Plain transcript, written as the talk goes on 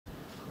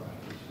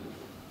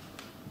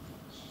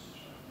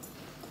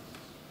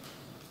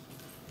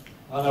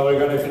I know we're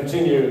going to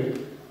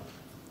continue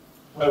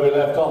where we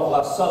left off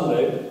last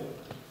Sunday,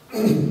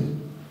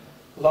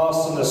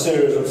 last in a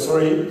series of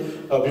 3.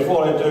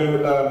 Before I do,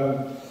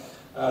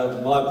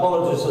 my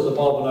apologies that the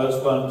Bible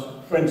notes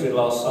weren't printed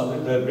last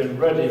Sunday. They'd been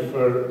ready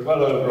for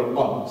well over a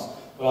month,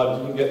 but I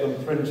didn't get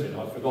them printed.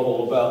 I forgot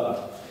all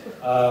about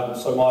that.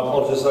 So my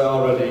apologies, they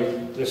are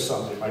ready this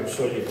Sunday. Make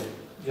sure you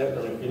get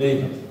them if you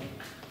need them.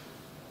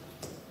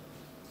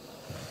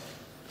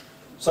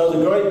 So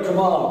the great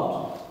command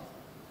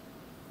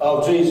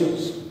of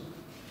Jesus.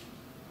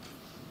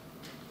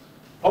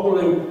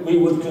 Probably we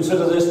would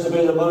consider this to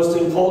be the most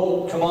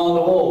important command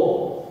of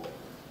all.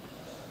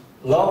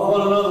 Love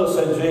one another,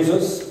 said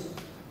Jesus.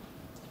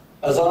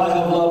 As I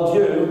have loved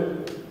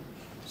you,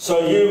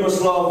 so you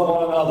must love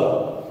one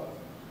another.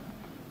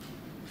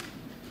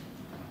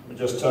 Let me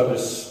just turn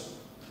this.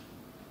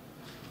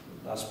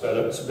 That's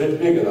better. It's a bit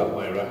bigger that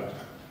way around.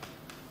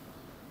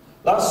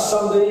 Last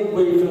Sunday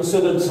we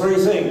considered 3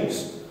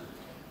 things.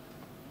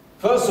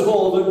 First of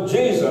all, that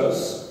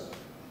Jesus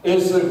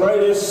is the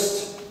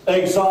greatest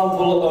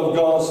example of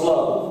God's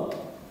love.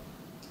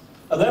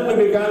 And then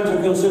we began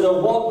to consider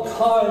what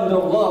kind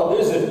of love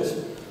is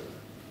it,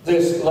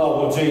 this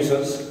love of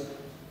Jesus.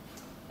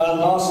 And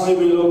lastly,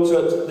 we looked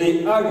at the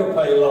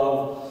agape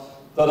love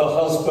that a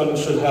husband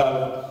should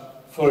have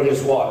for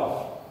his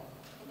wife.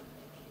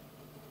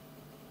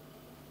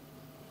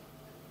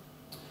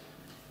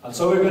 And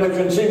so we're going to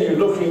continue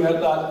looking at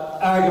that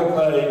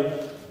agape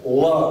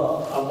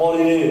love and what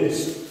it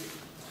is.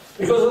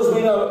 Because as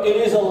we know, it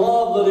is a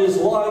love that is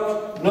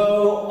like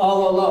no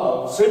other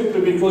love,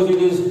 simply because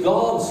it is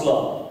God's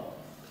love.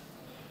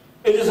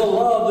 It is a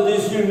love that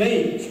is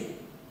unique,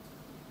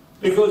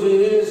 because it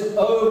is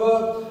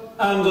over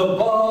and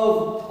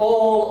above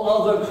all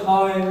other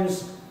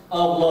kinds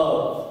of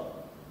love.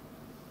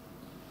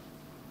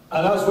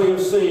 And as we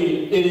have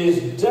seen, it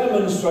is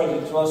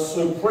demonstrated to us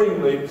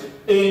supremely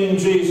in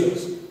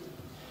Jesus.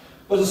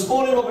 But this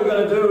morning what we're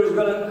going to do is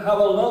we're going to have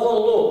another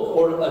look,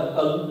 or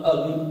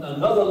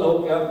another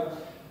look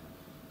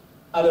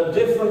at a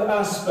different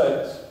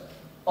aspect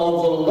of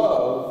the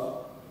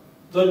love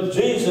that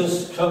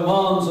Jesus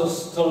commands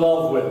us to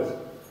love with.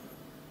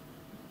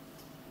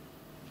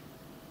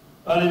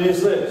 And it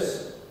is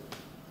this: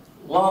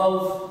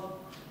 love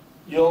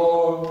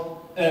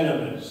your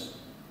enemies.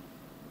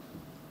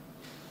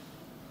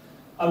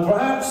 And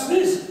perhaps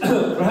this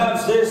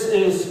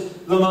is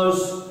the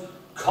most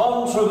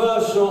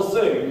controversial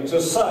thing to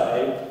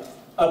say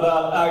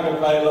about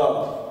agape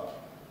love.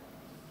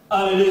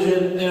 And it is,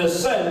 in a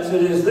sense,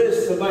 it is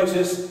this that makes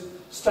it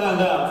stand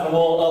out from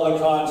all other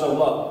kinds of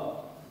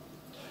love.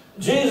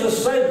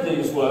 Jesus said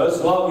these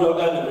words, love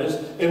your enemies,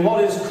 in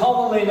what is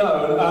commonly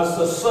known as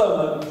the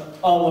Sermon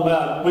on the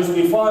Mount, which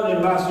we find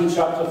in Matthew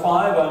chapter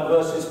 5 and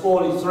verses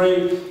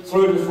 43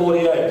 through to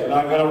 48. And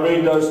I'm going to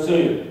read those to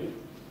you.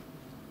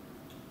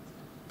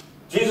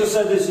 Jesus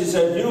said this, he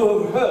said, "You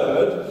have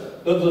heard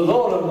that the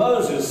law of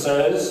Moses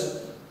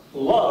says,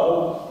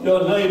 love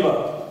your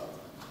neighbour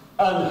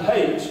and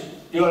hate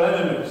your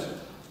enemies."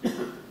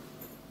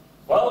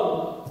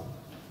 Well,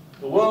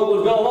 the world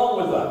would go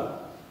along with that.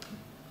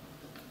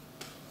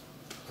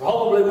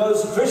 Probably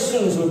most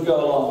Christians would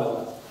go along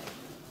with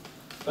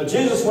that. But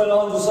Jesus went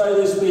on to say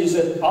this, he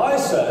said, "I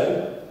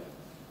say,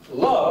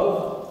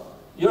 love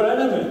your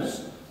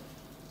enemies.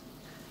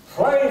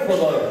 Pray for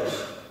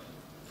those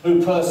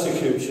who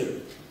persecute you."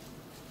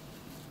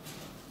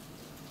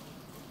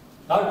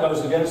 That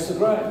goes against the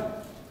grain.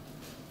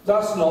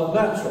 That's not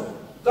natural.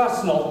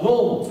 That's not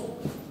normal.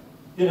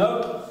 You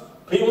know,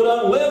 people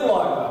don't live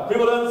like that.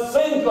 People don't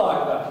think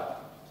like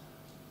that.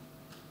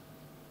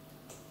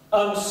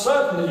 And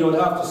certainly you would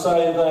have to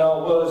say they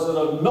are words that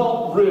are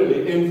not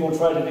really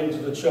infiltrated into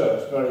the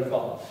church very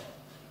far.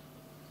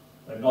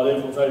 They've not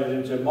infiltrated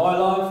into my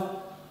life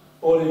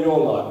or in your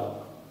life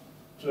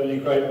to any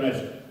great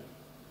measure.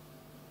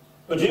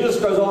 But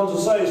Jesus goes on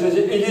to say, he says,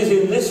 it is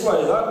in this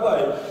way, that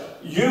way,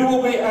 you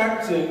will be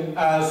acting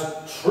as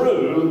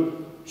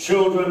true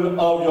children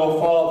of your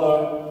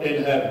Father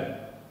in heaven.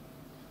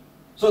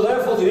 So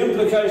therefore the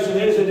implication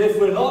is that if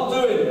we're not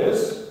doing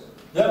this,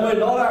 then we're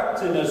not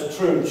acting as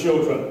true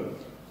children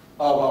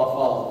of our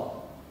Father.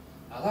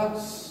 Now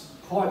that's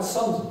quite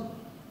something.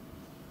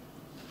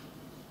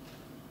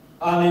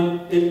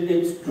 And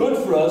it's good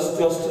for us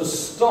just to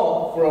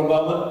stop for a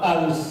moment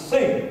and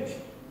think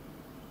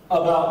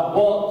about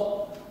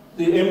what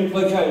the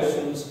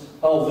implications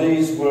of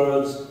these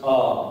words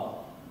are.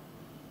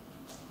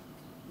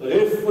 That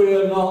if we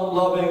are not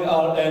loving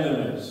our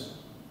enemies,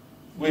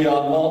 we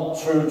are not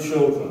true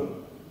children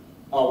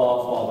of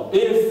our Father.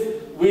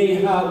 If we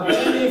have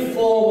any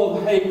form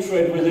of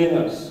hatred within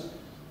us,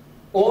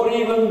 or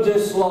even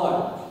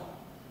dislike,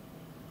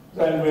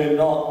 then we're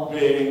not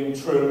being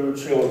true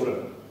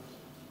children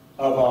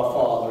of our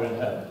Father in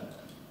heaven.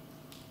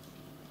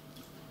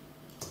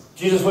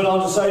 Jesus went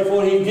on to say,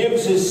 "For he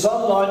gives his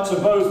sunlight to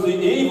both the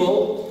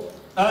evil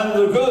and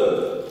the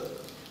good.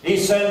 He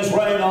sends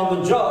rain on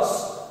the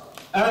just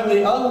and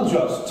the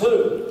unjust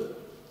too."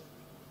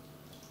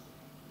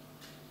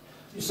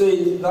 You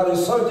see, that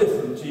is so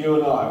different to you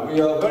and I.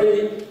 We are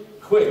very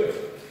quick,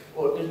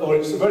 or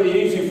it's very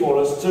easy for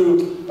us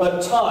to,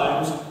 at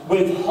times,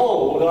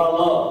 withhold our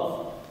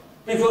love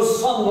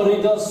because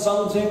somebody does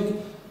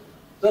something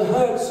that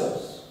hurts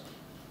us.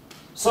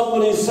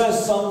 Somebody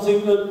says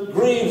something that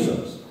grieves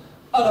us.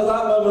 And at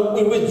that moment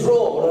we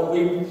withdraw and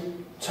we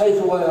take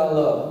away our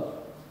love.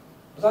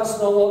 But that's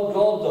not what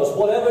God does.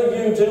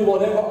 Whatever you do,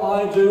 whatever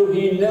I do,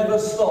 He never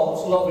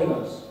stops loving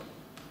us.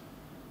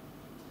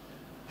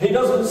 He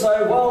doesn't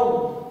say,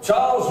 well,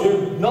 Charles,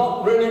 you've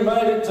not really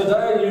made it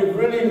today, you've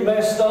really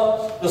messed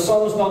up, the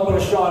sun's not going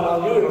to shine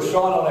on you, it'll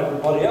shine on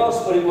everybody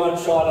else, but it won't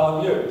shine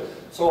on you.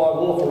 So I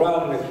walk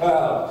around in a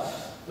cloud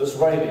that's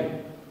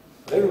raining.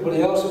 But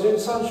everybody else is in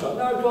sunshine.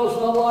 No,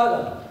 God's not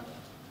like that.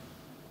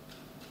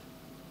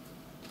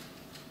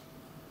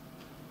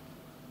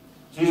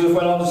 Jesus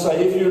went on to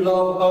say, if you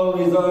love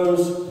only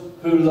those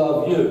who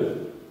love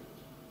you,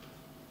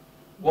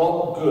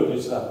 what good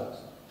is that?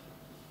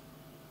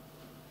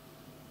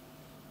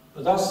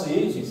 But that's the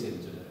easy thing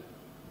to do.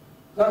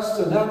 That's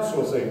the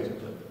natural thing to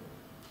do.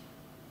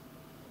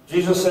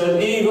 Jesus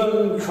said,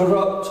 even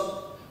corrupt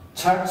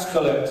tax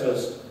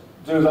collectors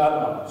do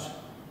that much.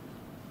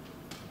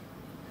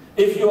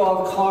 If you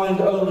are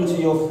kind only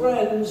to your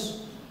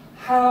friends,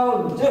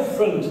 how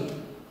different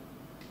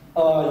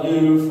are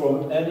you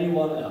from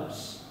anyone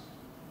else?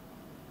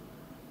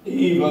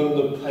 Even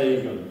the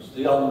pagans,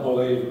 the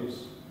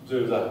unbelievers,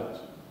 do that.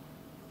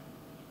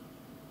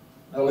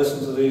 Now listen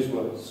to these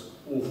words.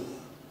 Oof.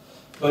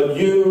 But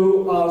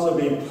you are to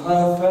be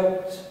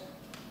perfect,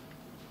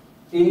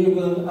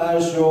 even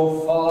as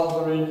your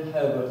Father in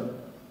heaven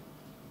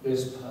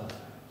is perfect.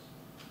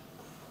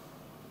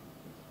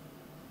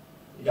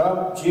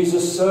 Yeah,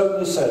 Jesus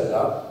certainly said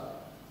that,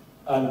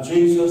 and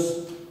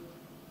Jesus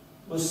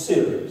was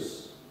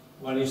serious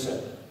when he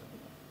said it.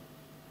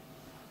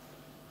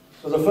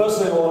 So the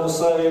first thing I want to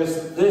say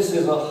is this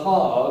is a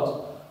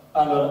hard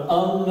and an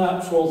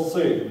unnatural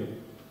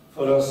thing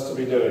for us to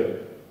be doing.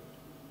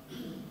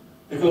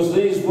 Because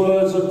these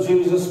words of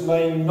Jesus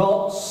may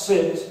not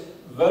sit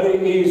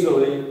very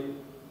easily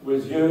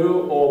with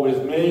you or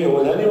with me or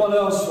with anyone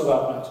else for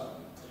that matter.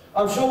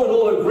 I'm sure we'd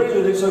all agree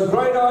that it's a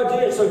great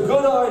idea, it's a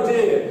good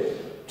idea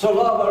to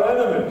love our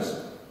enemies.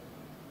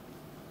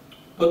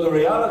 But the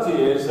reality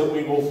is that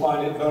we will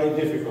find it very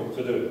difficult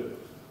to do.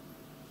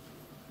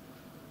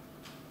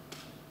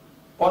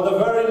 By the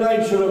very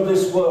nature of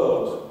this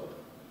world,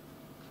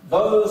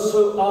 those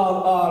who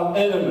are our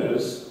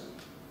enemies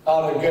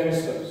are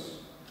against us.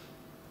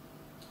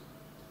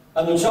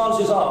 And the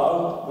chances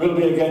are we'll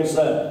be against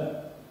them.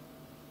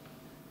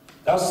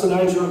 That's the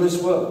nature of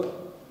this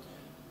world.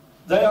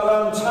 They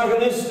are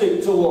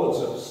antagonistic towards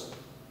us.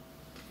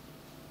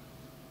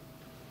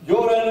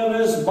 Your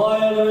enemies,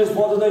 my enemies,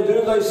 what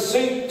do? They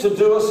seek to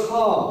do us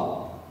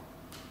harm.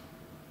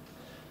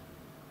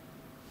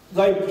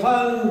 They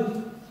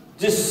plan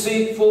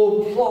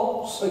deceitful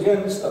plots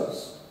against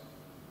us.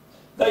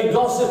 They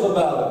gossip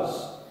about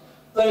us.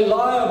 They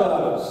lie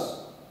about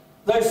us.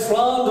 They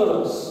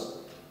slander us.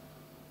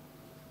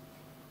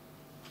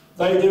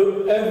 They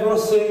do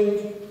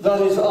everything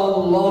that is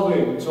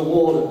unloving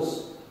toward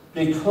us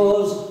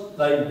because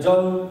they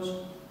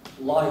don't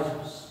like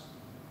us.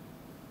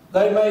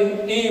 They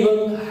may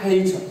even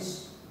hate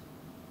us.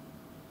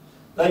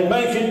 They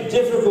make it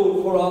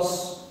difficult for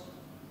us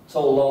to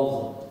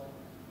love them.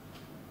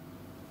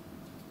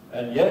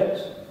 And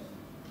yet,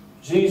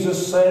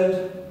 Jesus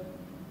said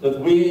that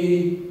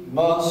we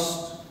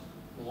must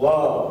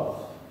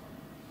love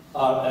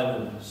our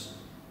enemies.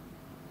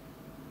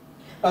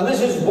 And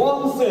this is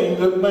one thing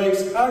that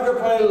makes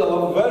agape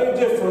love very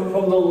different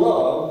from the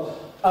love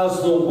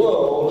as the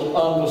world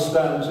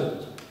understands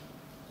it.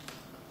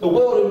 The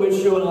world in which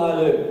you and I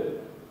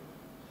live.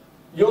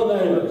 Your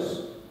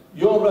neighbours,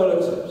 your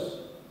relatives,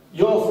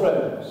 your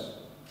friends.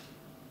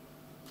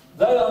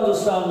 They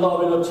understand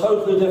love in a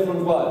totally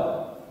different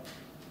way.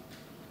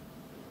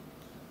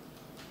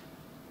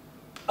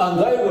 And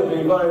they would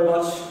be very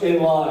much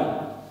in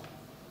line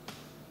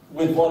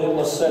with what it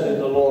was said in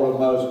the law of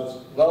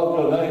Moses. Love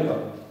your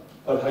neighbour,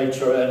 but hate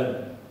your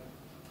enemy.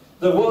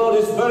 The world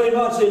is very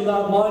much in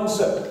that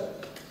mindset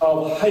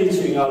of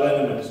hating our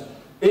enemies.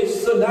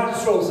 It's the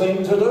natural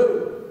thing to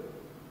do.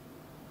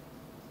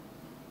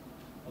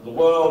 And the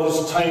world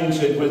is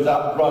tainted with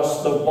that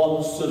rust that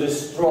wants to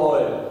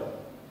destroy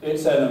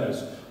its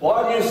enemies.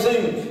 Why do you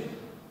think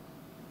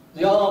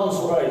the arms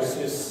race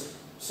is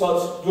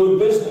such good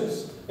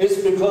business?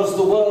 It's because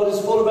the world is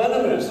full of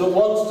enemies that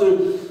wants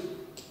to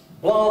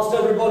blast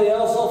everybody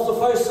else off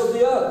the face of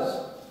the earth.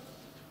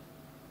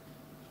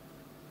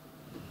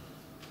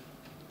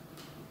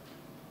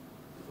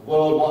 The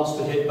world wants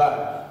to hit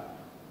back.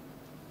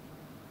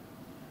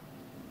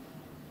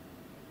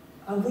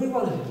 And we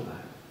want to hit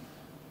back.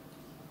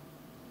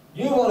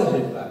 You want to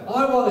hit back.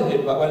 I want to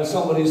hit back when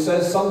somebody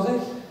says something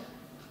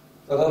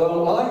that I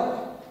don't like,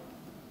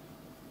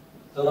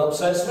 that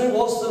upsets me.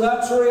 What's the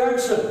natural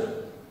reaction?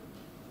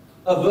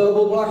 A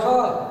verbal black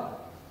eye,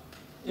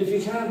 if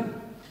you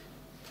can.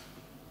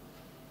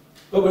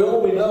 But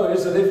all we know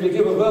is that if you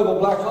give a verbal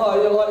black eye,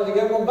 you're likely to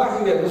get one back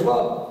again as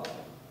well.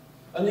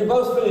 And you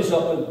both finish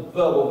up with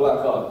verbal black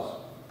eyes.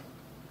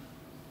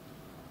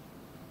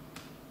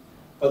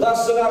 But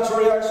that's the natural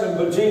reaction,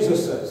 but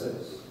Jesus says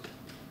this.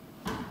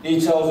 He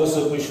tells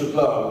us that we should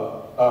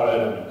love our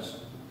enemies.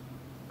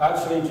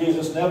 Actually,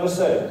 Jesus never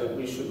said that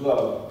we should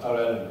love our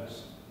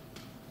enemies.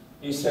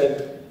 He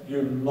said,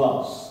 you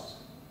must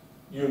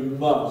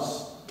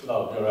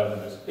love your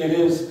enemies. It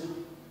is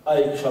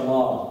a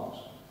command.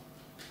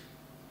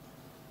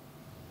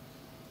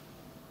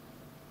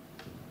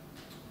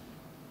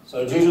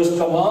 So Jesus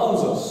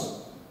commands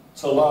us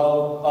to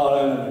love our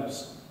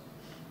enemies.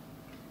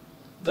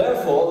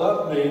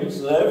 Therefore, that means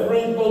that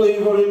every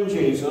believer in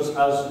Jesus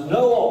has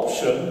no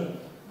option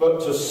but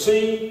to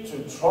seek,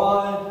 to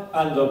try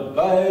and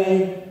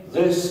obey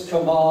this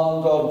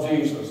command of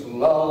Jesus.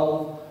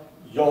 Love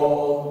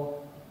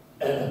your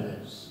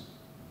enemies.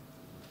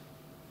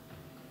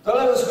 Now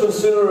let us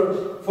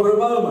consider for a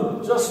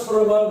moment, just for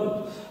a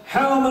moment,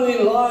 how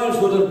many lives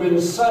would have been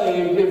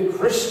saved if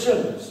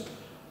Christians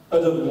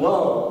had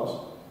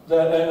loved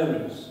their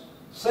enemies.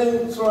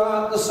 Think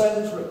throughout the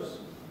centuries.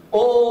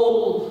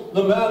 All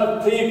the amount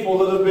of people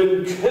that have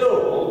been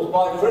killed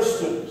by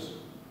Christians.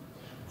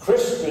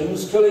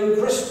 Christians killing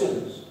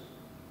Christians.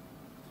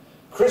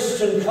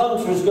 Christian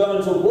countries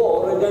going to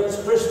war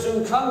against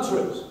Christian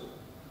countries.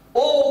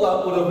 All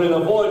that would have been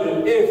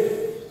avoided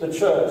if the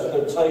church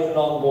had taken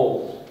on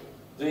board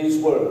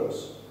these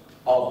words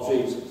of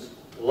Jesus.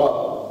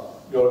 Love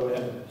your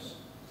enemies.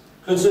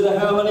 Consider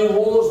how many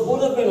wars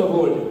would have been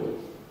avoided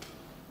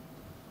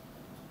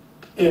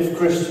if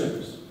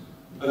Christians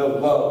had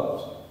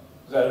loved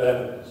their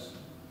enemies.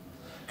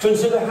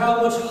 Consider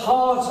how much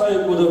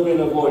heartache would have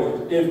been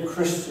avoided if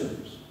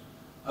Christians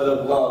had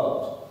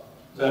loved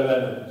their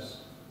enemies.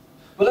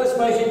 But let's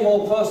make it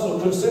more personal.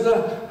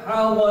 Consider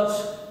how much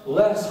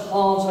less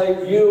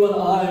heartache you and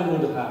I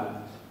would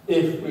have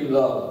if we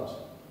loved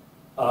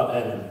our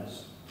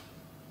enemies.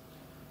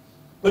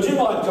 But you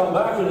might come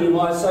back and you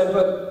might say,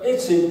 but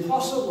it's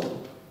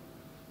impossible.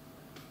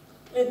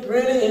 It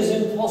really is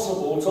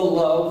impossible to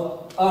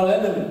love our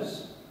enemies.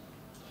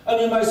 And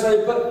you may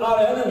say, but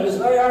our enemies,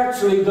 they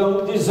actually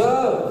don't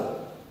deserve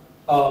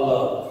our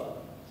love.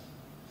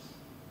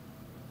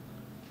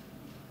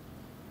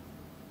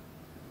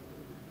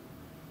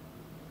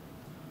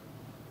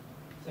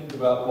 Think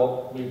about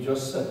what we've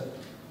just said.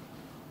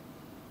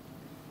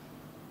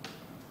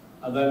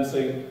 And then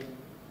think,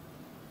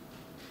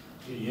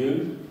 do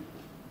you,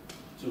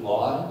 do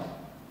I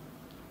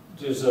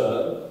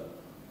deserve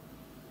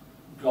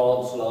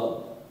God's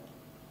love?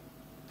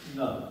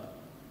 No.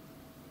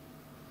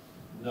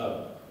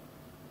 No.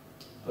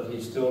 But he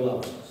still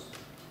loves us.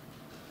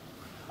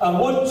 And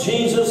would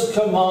Jesus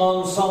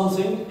command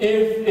something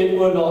if it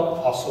were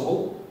not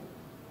possible?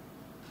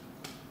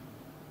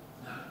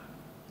 No.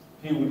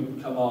 He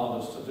wouldn't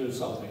command us to do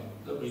something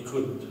that we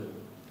couldn't do.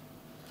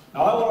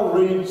 Now I want to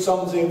read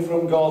something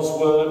from God's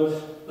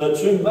Word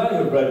that you may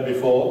have read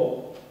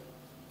before,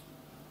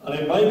 and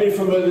it may be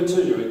familiar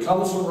to you. It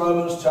comes from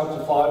Romans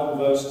chapter 5 and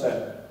verse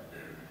 10.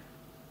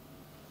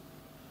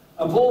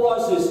 And Paul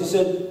writes this, he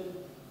said,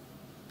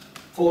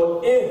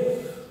 for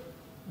if,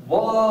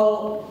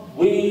 while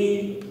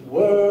we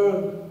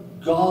were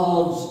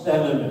God's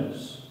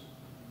enemies,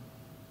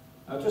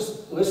 now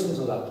just listen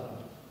to that.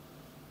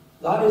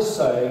 That is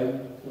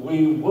saying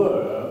we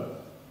were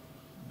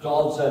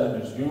God's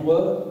enemies. You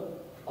were,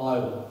 I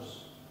was.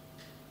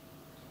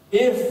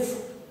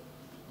 If,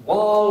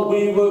 while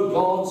we were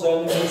God's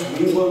enemies,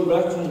 we were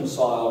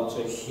reconciled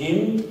to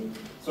him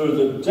through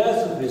the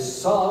death of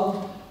his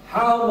Son,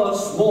 how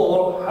much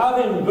more,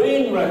 having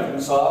been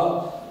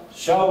reconciled,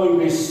 shall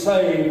we be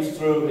saved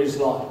through his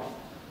life?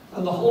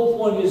 And the whole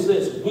point is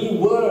this: we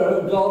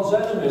were God's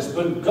enemies,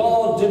 but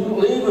God didn't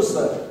leave us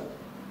there.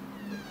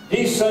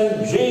 He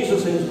sent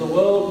Jesus into the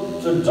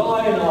world to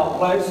die in our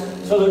place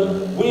so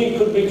that we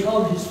could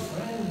become his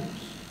friends.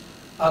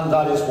 And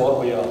that is what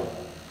we are.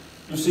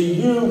 You see,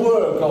 you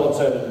were God's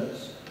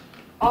enemies.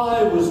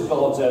 I was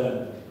God's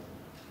enemy.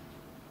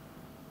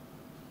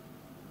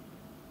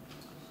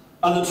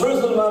 And the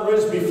truth of the matter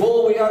is,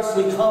 before we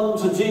actually come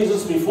to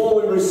Jesus,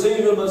 before we receive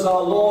him as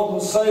our Lord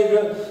and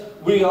Saviour,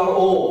 we are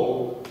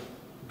all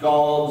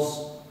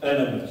God's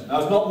enemies.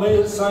 Now, it's not me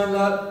that's saying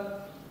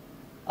that.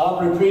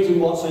 I'm repeating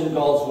what's in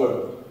God's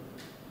Word.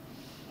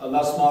 And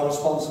that's my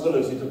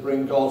responsibility, to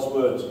bring God's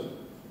Word to you.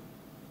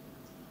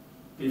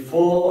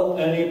 Before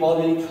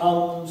anybody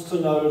comes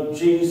to know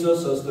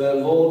Jesus as their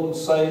Lord and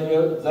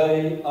Saviour,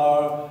 they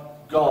are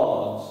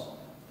God's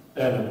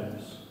enemies.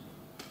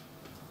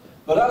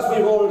 But as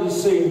we've already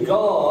seen,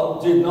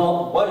 God did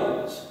not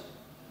wait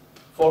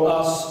for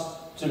us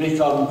to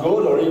become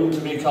good or even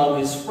to become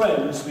his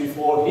friends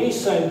before he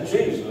sent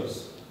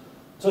Jesus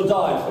to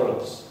die for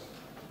us.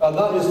 And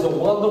that is the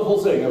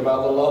wonderful thing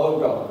about the love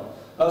of God.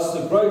 That's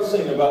the great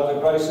thing about the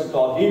grace of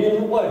God. He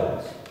didn't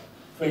wait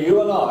for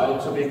you and I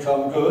to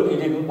become good. He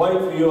didn't wait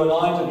for you and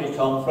I to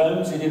become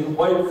friends. He didn't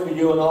wait for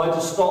you and I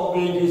to stop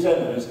being his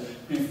enemies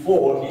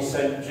before he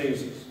sent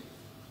Jesus.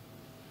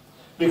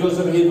 because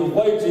if he had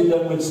waited,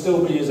 then we'd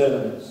still be his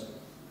enemies.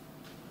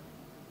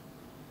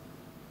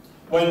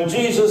 When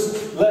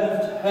Jesus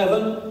left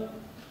heaven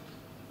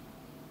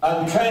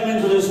and came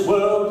into this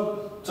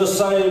world to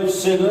save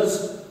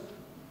sinners,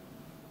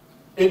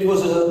 it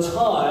was at a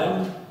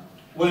time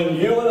when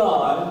you and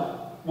I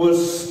were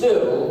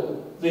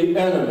still the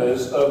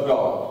enemies of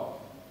God.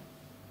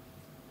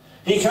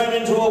 He came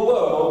into a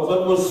world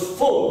that was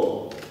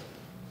full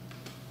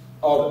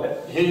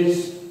of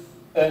his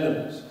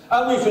enemies.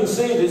 And we can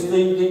see this,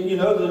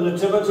 the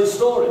nativity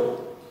story.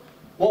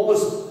 What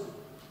was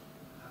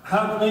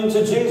happening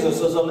to Jesus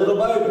as a little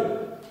baby?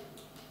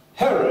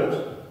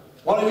 Herod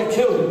wanted to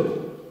kill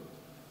him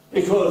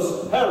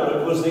because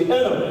Herod was the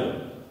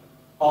enemy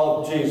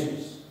of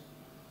Jesus.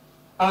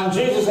 And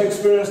Jesus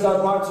experienced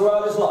that right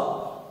throughout his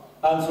life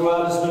and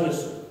throughout his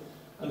ministry,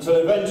 until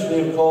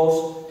eventually, of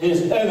course,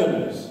 his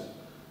enemies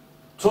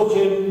took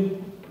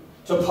him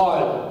to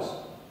Pilate,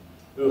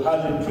 who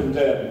had him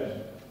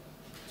condemned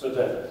to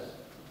death.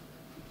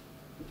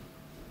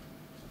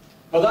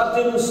 But that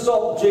didn't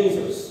stop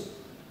Jesus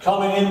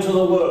coming into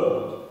the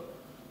world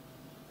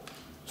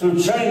to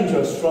change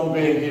us from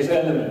being his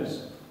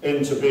enemies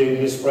into being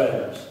his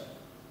friends.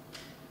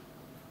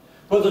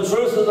 But the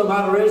truth of the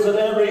matter is that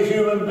every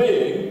human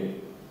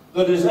being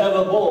that is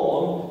ever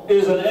born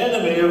is an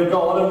enemy of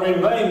God and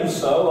remains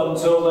so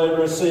until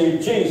they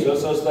receive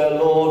Jesus as their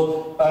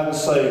Lord and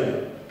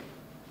Saviour.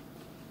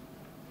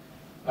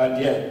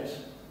 And yet,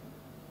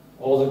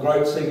 the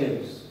great thing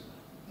is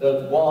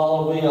that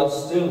while we are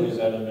still his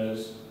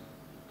enemies,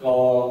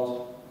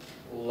 God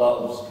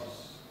loves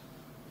us.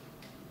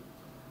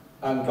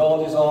 And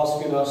God is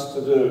asking us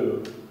to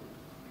do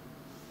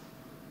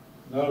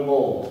no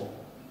more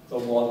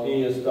than what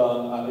he has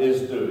done and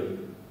is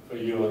doing for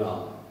you and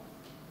I,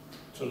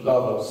 to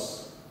love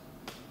us.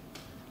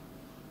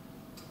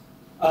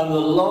 And the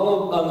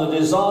love and the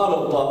desire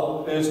of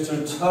love is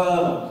to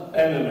turn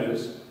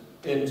enemies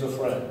into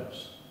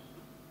friends.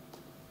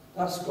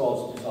 That's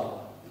God's desire.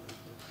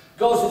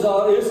 God's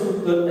desire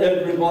isn't that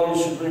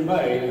everybody should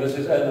remain as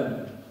his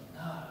enemy.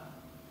 No.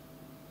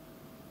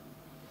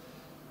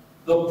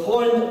 The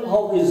point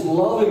of his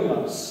loving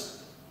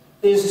us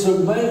is to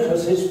make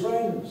us his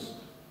friends.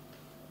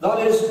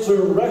 That is to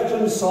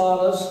reconcile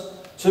us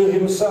to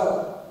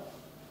himself.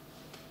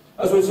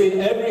 As we've seen,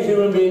 every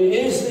human being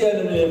is the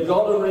enemy of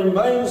God and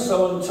remains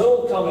so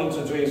until coming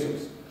to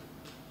Jesus.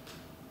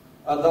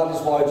 And that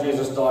is why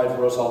Jesus died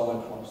for us on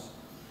the cross.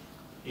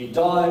 He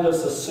died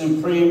as the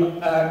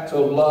supreme act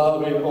of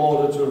love in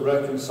order to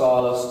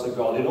reconcile us to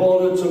God, in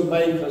order to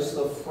make us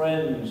the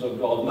friends of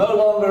God, no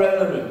longer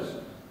enemies.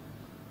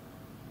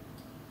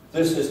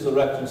 This is the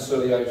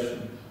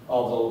reconciliation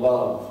of the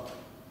love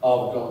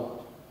of God.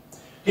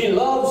 He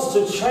loves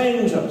to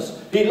change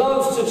us. He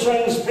loves to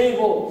change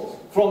people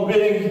from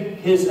being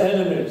his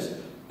enemies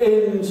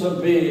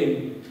into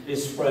being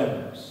his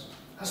friends.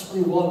 That's what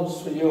he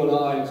wants for you and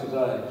I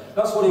today.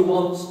 That's what he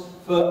wants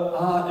for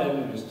our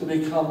enemies, to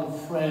become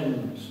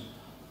friends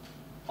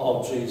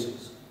of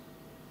Jesus.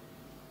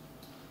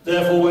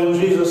 Therefore, when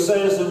Jesus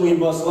says that we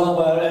must love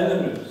our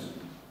enemies,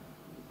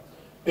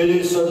 it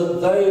is so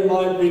that they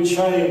might be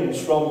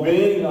changed from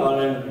being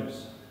our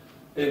enemies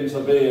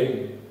into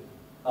being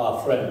our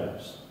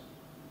friends.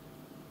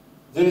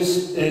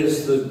 This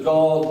is the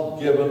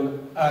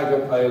God-given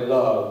agape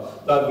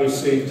love that we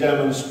see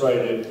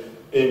demonstrated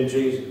in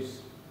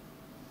Jesus.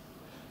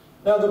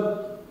 Now,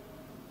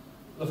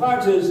 the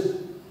fact is,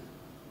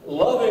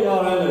 loving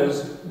our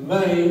enemies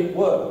may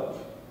work,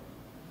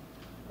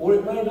 or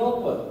it may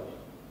not work.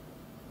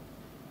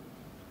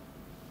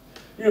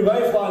 You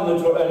may find that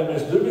your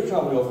enemies do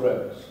become your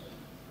friends,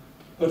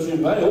 but you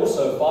may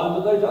also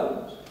find that they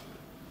don't.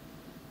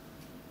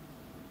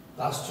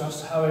 That's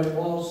just how it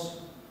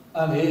was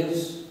and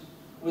is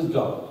with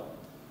God.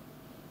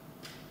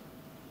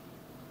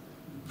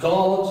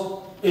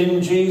 God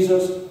in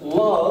Jesus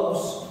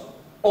loves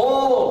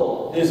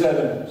all his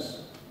enemies.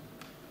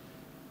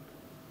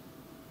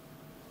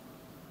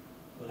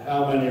 But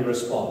how many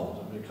respond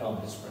and become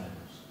his friends?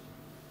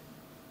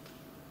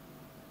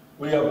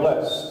 We are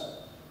blessed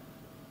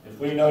if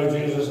we know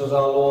Jesus as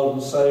our Lord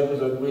and Saviour,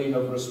 that we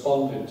have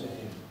responded to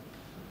him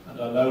and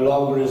are no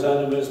longer his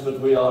enemies, but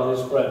we are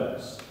his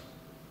friends.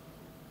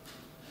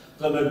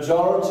 The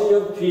majority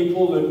of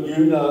people that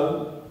you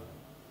know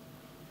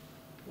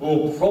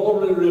will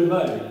probably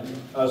remain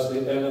as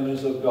the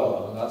enemies of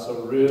God, and that's a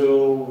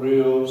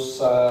real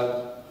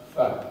sad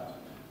fact.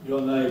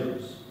 Your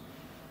neighbours.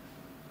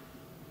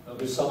 There'll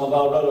be some of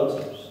our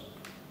relatives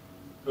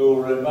who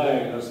will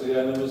remain as the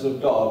enemies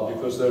of God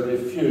because they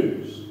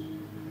refuse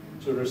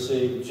to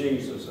receive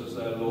Jesus as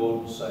their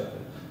Lord and Saviour.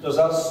 Does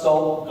that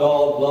stop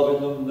God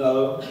loving them?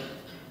 No.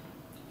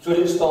 Should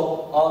it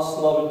stop us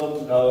loving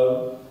them?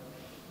 No.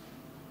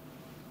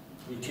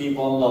 We keep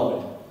on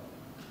loving.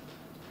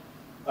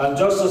 And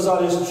just as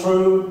that is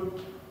true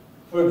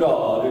for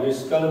God, it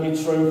is going to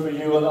be true for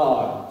you and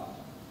I,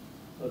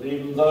 that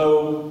even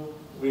though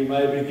we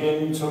may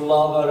begin to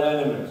love our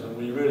enemies, and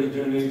we really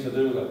do need to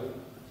do that,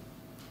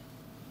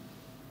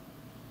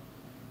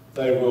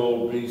 there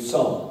will be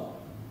some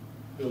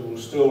who will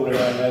still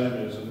remain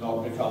enemies and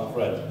not become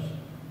friends.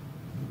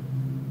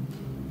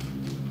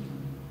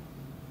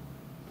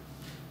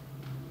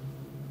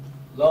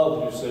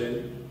 Love, you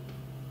see,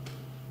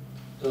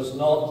 does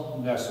not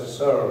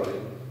necessarily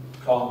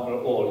conquer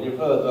all. You've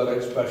heard that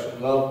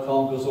expression, love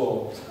conquers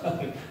all.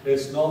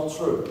 It's not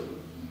true.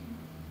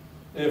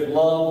 If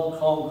love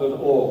conquered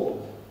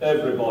all,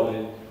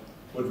 everybody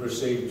would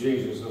receive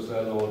Jesus as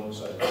their Lord and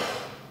Saviour.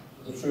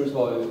 The truth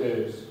of it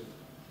is,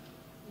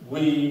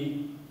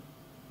 we,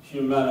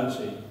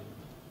 humanity,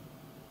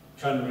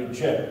 can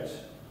reject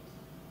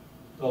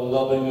the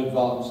loving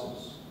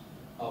advances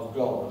of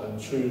God and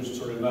choose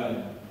to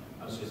remain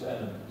as his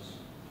enemies.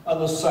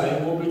 And the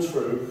same will be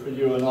true for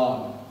you and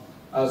I,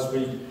 as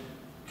we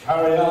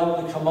carry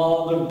out the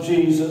command of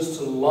Jesus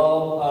to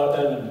love our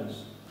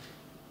enemies.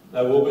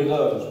 There will be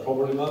those,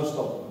 probably most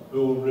of them,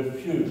 who will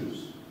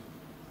refuse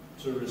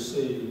to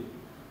receive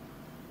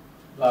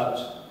that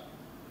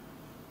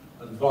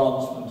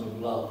advancement of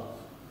love.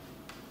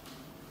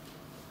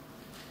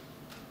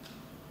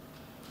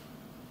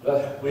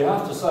 But we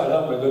have to say,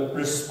 don't we, that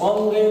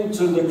responding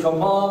to the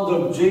command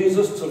of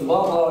Jesus to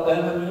love our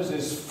enemies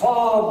is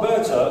far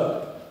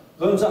better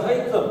than to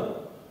hate them.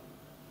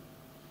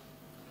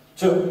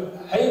 To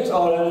hate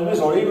our enemies,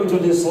 or even to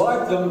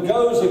dislike them,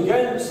 goes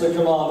against the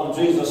command of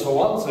Jesus for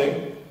one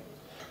thing,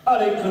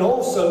 and it can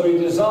also be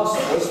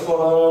disastrous for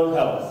our own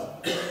health.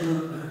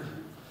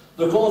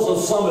 The cause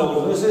of some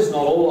illnesses,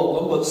 not all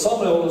of them, but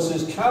some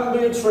illnesses can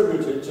be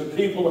attributed to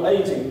people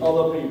hating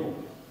other people.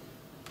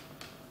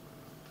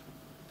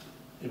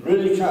 It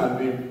really can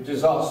be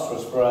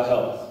disastrous for our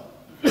health.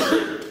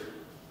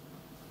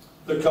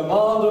 The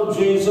command of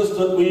Jesus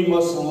that we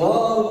must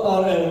love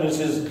our enemies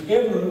is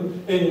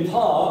given in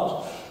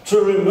part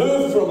to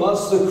remove from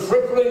us the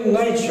crippling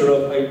nature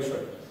of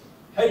hatred.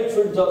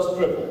 Hatred does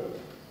cripple.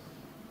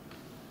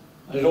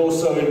 And it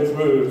also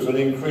improves and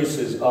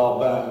increases our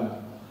band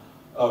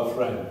of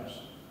friends.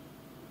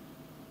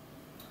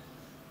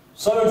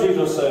 So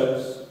Jesus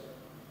says,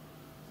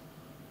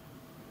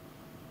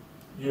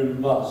 you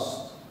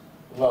must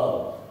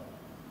love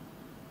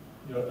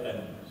your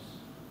enemies.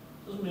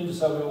 Doesn't mean to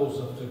say we always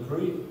have to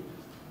agree,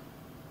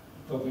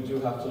 but we do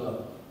have to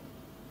love.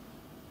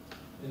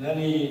 In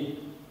any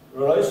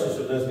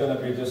relationship, there's going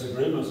to be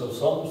disagreements of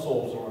some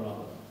sort or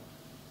another.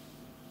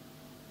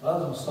 That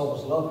doesn't stop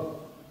us loving.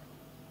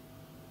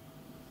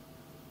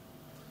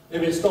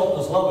 If it stopped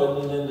us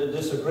loving, then the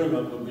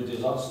disagreement would be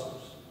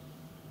disastrous.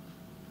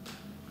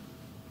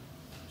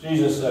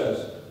 Jesus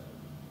says,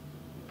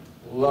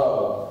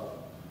 love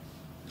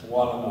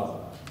one another.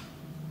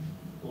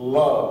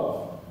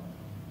 Love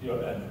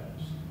your enemies.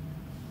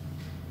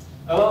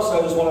 And lastly,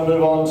 I just want to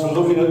move on to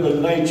looking at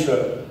the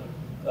nature,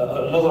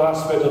 another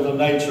aspect of the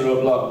nature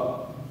of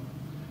love.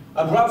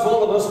 And perhaps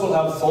all of us will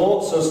have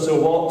thoughts as to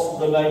what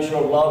the nature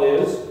of love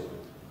is.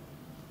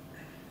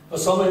 For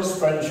some it's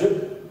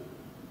friendship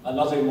and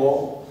nothing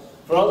more.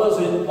 For others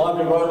it might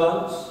be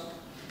romance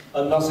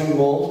and nothing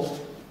more.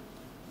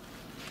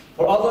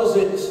 For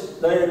others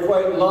they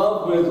equate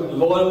love with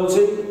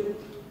loyalty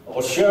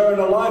or sharing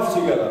a life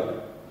together.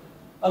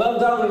 And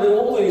undoubtedly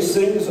all these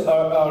things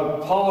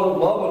are part of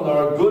love and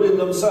are good in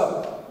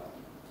themselves.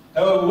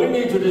 However, we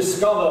need to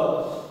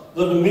discover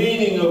the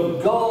meaning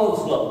of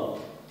God's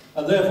love,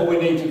 and therefore we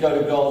need to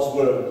go to God's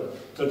Word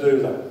to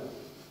do that.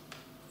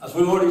 As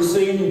we've already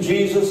seen,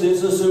 Jesus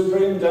is the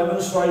supreme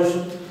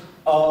demonstration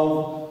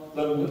of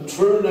the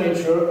true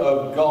nature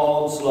of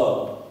God's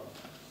love.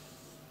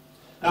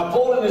 Now,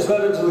 Paul in his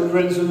letter to the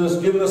Corinthians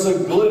has given us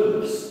a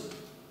glimpse.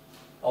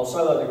 I'll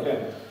say that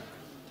again.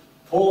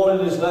 Paul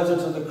in his letter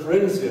to the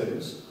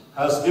Corinthians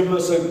has given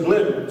us a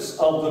glimpse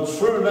of the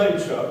true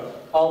nature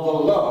of the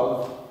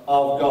love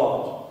of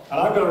God. And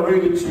I'm going to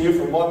read it to you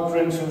from 1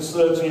 Corinthians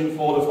 13,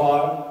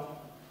 4-5.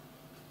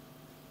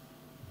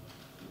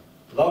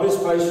 Love is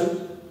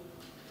patient.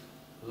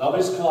 Love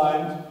is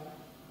kind.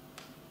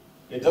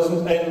 It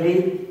doesn't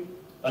envy,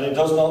 and it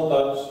does not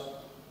boast.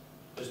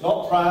 It's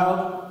not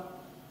proud.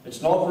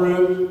 It's not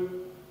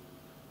rude.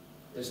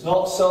 It's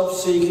not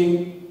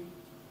self-seeking.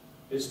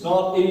 It's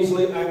not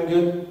easily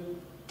angered.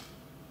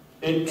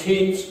 It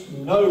keeps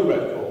no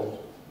record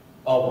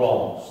of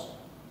wrongs.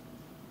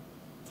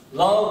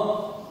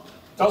 Love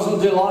doesn't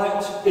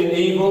delight in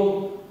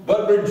evil,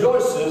 but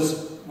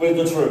rejoices with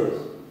the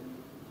truth.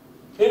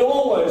 It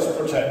always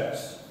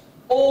protects,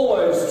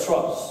 always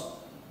trusts,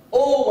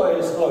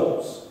 always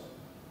hopes,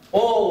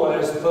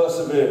 always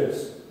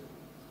perseveres.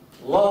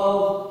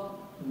 Love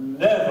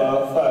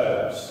never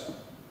fails.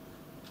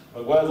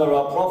 But where there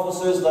are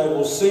prophecies, they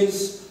will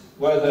cease.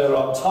 Where there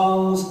are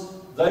tongues,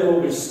 they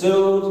will be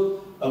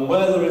stilled. And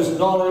where there is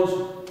knowledge,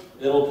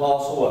 it will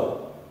pass away.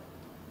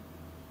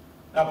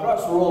 Now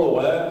perhaps we're all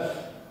aware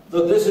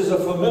that this is a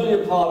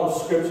familiar part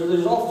of Scripture that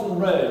is often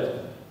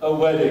read at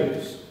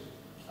weddings.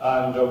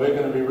 And we're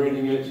going to be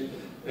reading it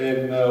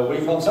in a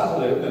week on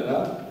Saturday, isn't it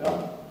now?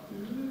 Yeah.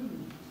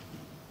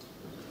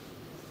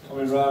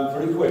 Coming round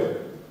pretty quick.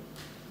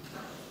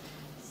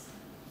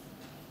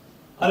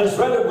 And it's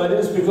read at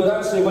weddings because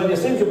actually when you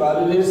think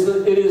about it,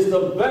 it is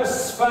the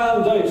best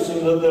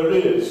foundation that there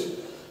is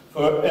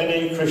for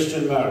any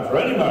Christian marriage, or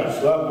any marriage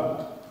for that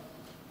matter.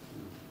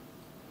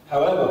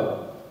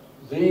 However,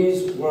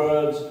 these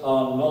words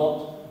are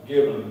not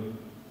given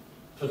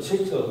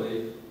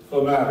particularly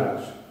for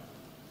marriage.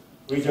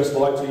 We just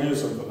like to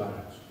use them for marriage.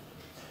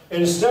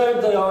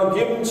 Instead, they are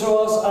given to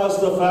us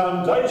as the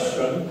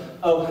foundation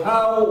of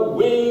how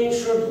we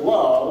should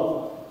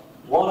love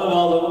one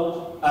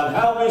another and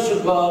how we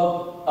should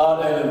love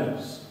our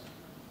enemies.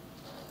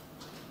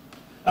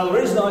 Now, the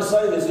reason I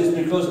say this is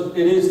because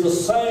it is the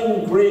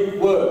same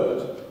Greek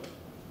word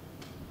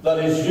that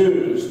is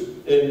used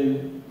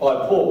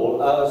by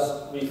Paul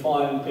as we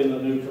find in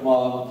the new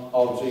command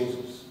of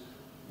Jesus,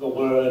 the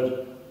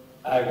word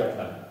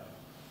agape.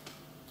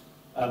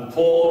 And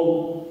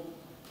Paul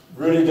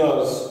really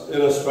does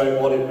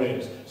illustrate what it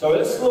means. So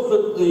let's look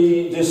at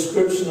the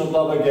description of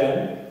love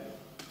again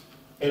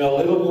in a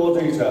little more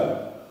detail.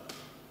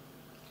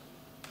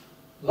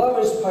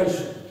 Love is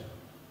patient.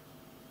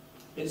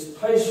 It's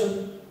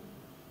patient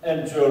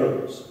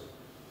endurance.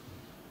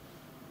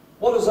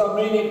 What does that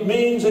mean? It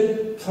means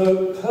it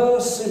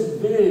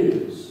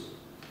perseveres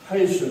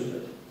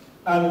patiently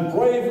and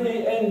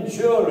bravely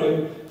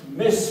enduring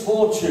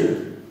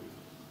misfortune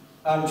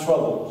and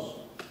troubles.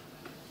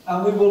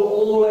 And we will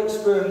all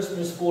experience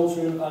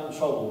misfortune and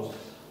troubles,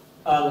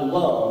 and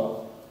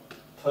love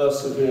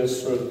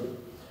perseveres through them.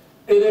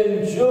 It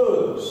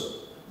endures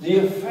the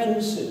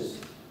offences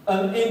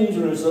and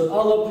injuries that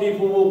other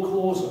people will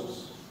cause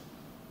us.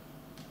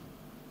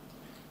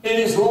 It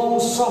is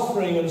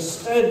long-suffering and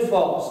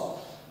steadfast.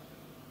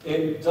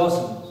 It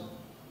doesn't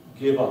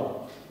give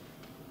up.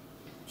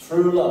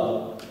 True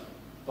love,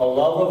 the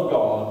love of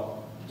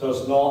God,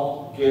 does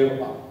not give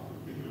up.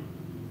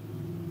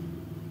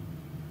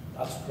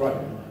 That's great.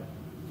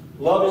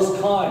 Love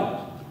is kind.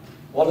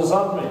 What does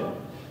that mean?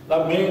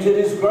 That means it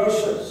is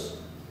gracious.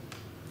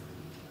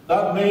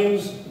 That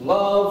means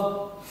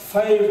love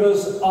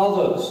favours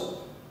others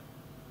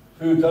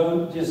who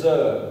don't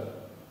deserve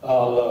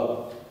our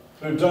love,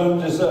 who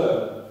don't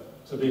deserve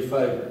to be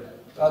favoured.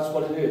 That's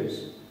what it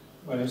is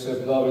when it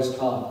says love is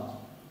kind.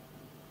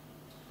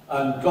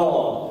 And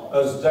God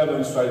has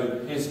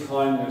demonstrated his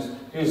kindness,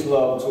 his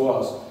love to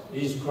us.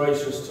 He's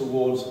gracious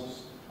towards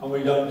us, and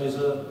we don't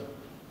deserve it.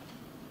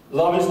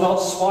 Love is not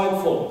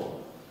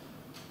spiteful.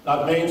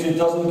 That means it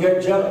doesn't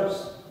get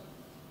jealous.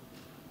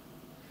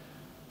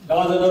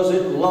 Neither does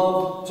it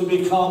love to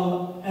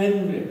become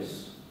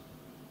envious.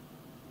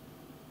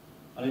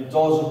 And it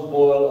doesn't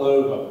boil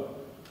over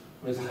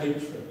with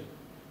hatred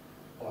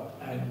or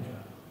anger.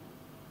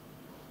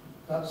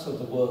 That's of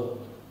the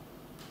world.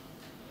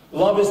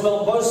 Love is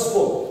not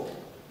boastful.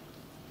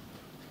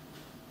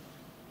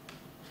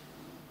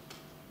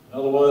 In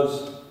other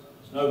words,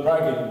 there's no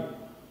bragging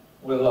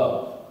with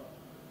love.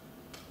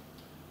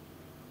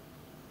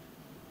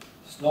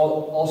 It's not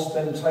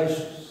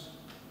ostentatious.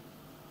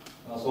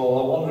 I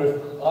thought, I wonder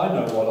if I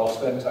know what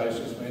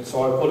ostentatious means,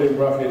 so I put in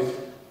brackets,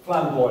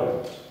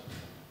 flamboyant.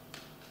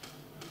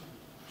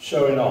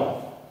 Showing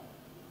off,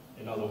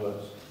 in other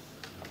words.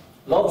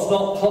 Love's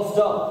not puffed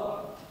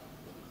up.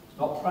 It's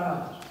not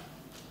proud.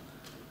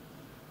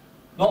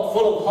 Not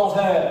full of hot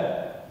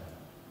air.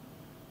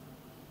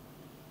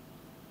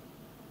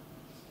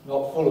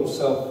 Not full of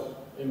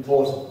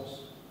self-importance.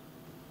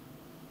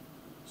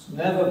 It's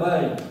never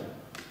vain.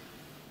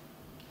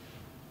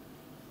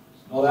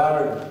 It's not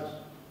arrogant.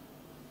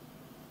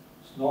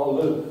 It's not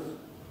aloof.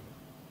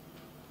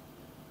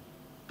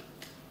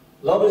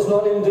 Love is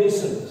not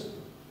indecent.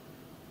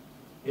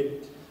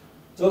 It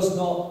does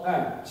not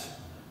act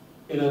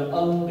in an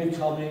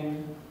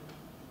unbecoming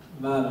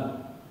manner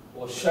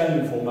or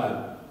shameful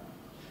manner.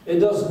 It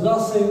does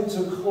nothing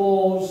to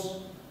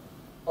cause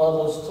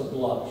others to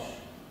blush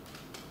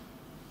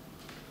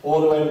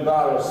or to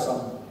embarrass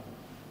somebody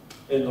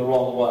in the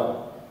wrong way.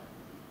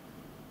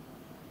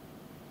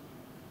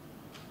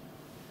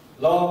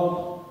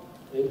 Love,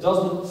 it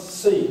doesn't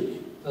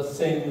seek the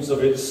things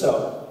of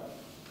itself.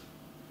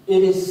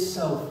 It is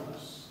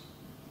selfless.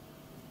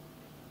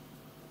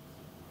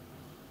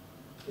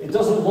 It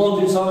doesn't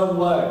want its own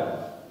way.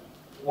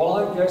 Well,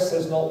 I guess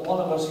there's not one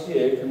of us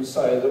here can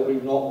say that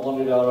we've not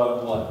wanted our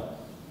own way.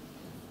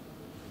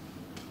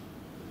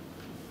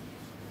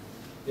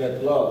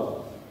 Yet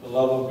love, the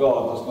love of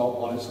God, does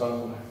not want its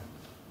own way.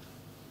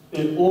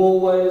 It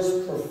always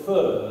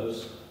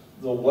prefers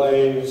the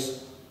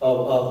ways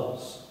of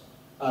others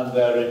and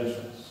their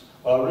interests.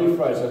 Well, I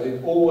rephrase that.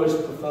 It always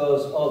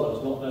prefers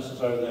others, not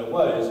necessarily their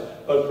ways,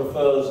 but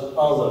prefers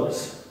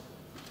others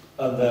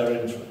and their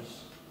interests.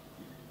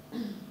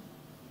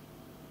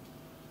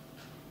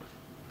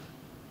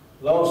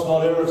 Love's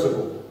not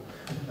irritable.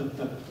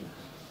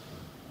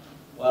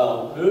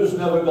 Well, who's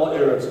never got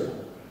irritable?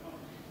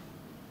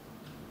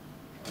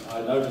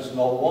 I notice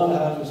not one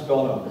hand has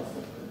gone up.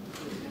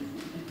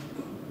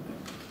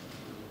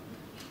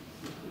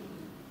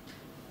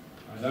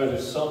 I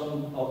notice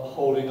some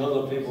holding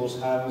other people's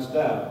hands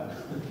down.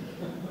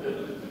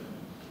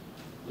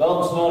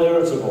 Love's not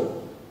irritable.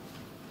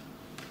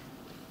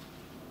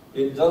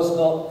 It does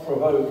not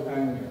provoke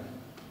anger.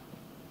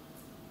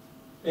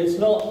 It's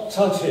not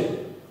touchy.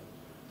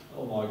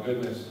 Oh my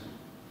goodness.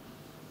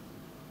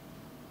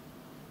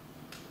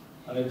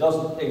 And it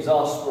doesn't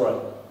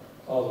exasperate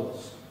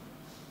others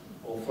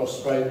or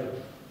frustrate them.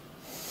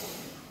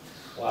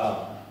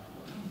 Wow.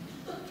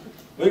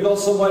 We've got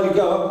some way to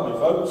go, haven't we,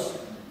 folks?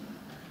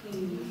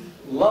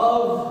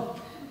 Love,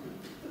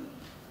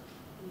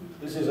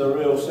 this is a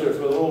real serious,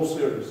 we're all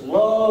serious.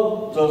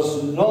 Love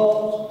does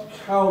not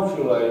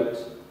calculate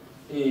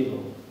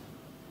evil.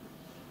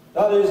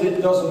 That is,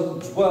 it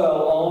doesn't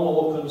dwell on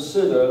or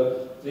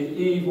consider the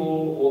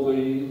evil or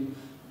the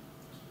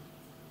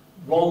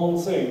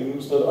wrong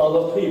things that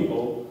other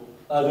people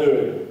are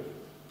doing.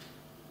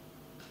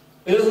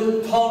 It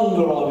doesn't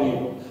ponder on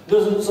evil. It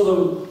doesn't sort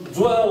of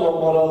dwell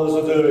on what others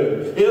are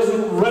doing. It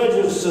doesn't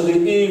register the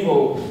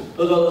evil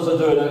that others are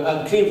doing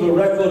and keep a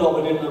record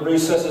of it in the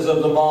recesses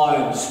of the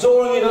mind,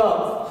 storing it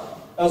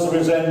up as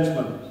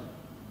resentment.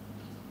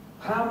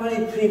 How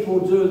many people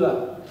do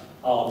that?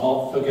 I'll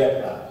not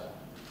forget that.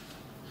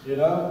 You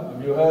know,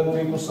 have you heard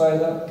people say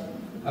that?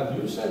 Have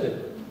you said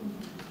it?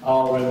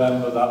 I'll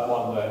remember that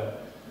one day.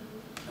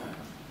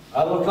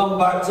 I will come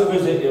back to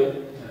visit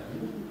you.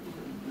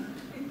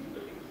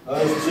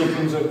 Those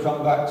chickens have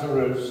come back to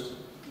roost.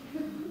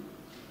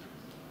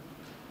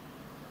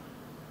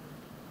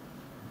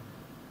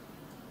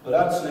 But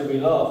actually we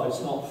laugh,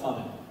 it's not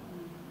funny.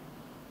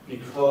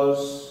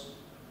 Because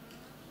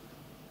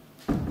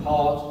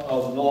part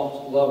of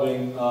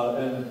loving our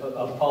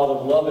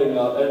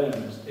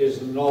enemies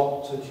is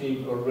not to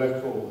keep a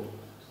record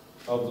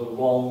of the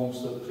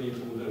wrongs that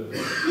people do.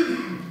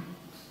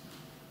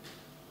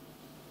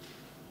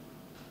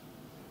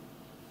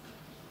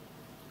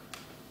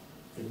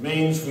 It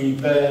means we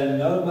bear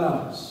no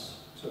malice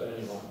to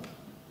anyone.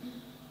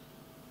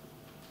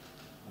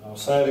 And I'll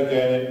say it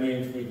again, it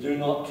means we do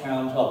not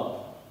count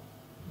up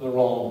the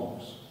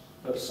wrongs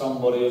that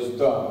somebody has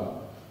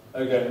done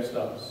against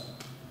us.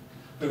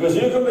 Because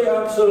you can be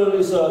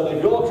absolutely certain,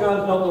 if you're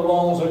counting up the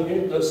wrongs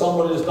that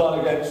somebody has done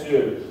against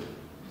you,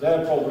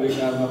 they're probably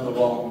counting up the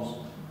wrongs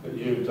that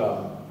you've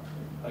done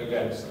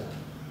against them.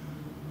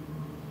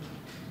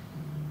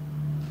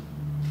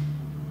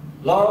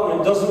 Love,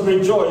 it doesn't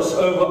rejoice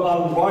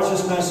over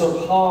unrighteousness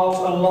of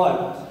heart and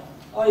life.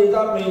 I.e.,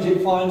 that means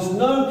it finds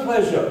no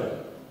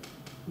pleasure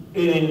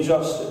in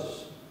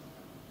injustice.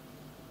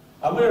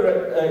 And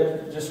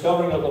we're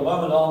discovering at the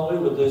moment, aren't we,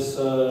 with this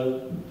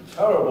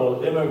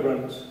terrible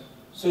immigrant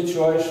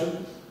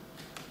situation,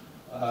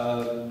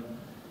 that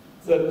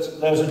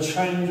there's a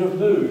change of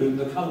mood in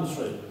the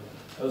country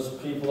as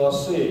people are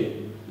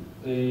seeing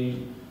the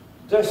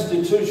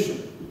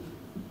destitution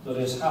that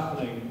is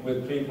happening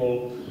with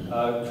people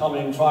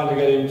trying to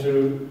get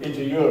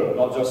into Europe,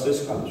 not just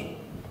this country.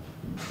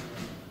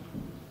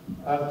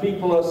 And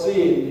people are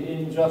seeing the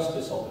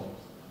injustice of it.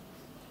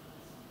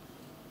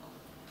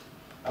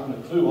 I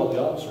haven't a clue what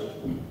the answer is.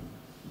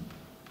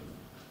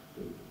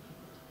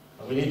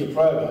 And we need to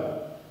pray about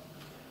it.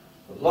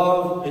 But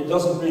love, it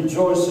doesn't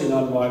rejoice in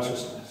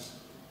unrighteousness.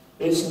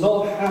 It's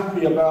not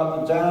happy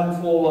about the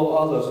downfall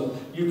of others.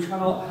 And you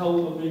cannot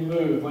help but be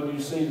moved when you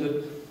see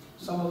that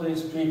some of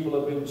these people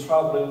have been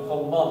travelling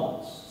for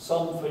months,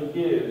 some for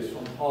years,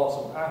 from parts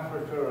of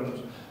Africa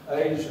and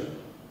Asia,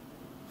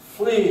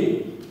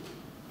 fleeing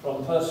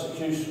from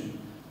persecution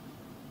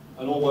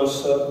and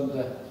almost certain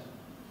death.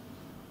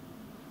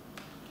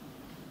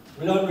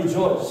 We don't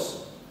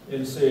rejoice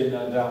in seeing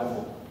their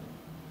downfall.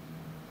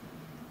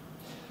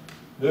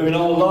 Moving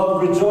on,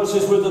 love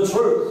rejoices with the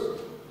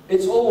truth.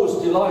 It's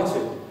always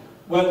delighted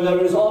when there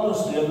is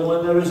honesty and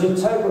when there is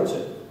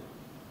integrity.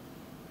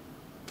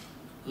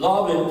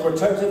 Love, it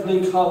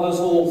protectively covers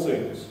all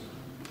things.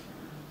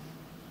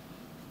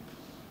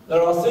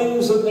 There are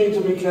things that need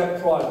to be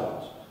kept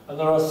private, and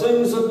there are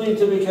things that need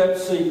to be kept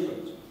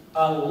secret,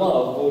 and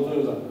love will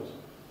do that.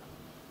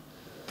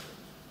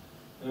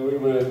 You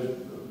know,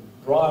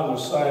 Brian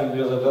was saying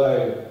the other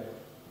day,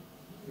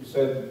 he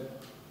said,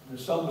 if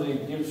somebody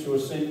gives you a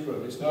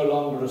secret, it's no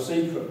longer a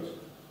secret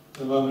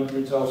the moment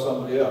you tell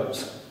somebody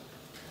else.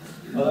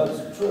 Well,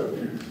 that's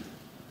true.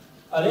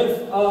 And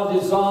if our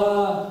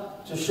desire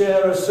to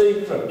share a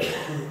secret,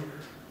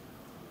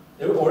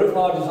 or if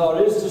our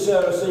desire is to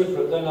share a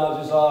secret, then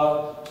our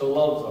desire to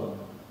love them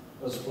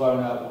has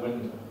flown out the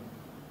window.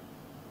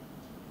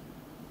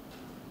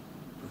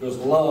 Because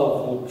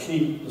love will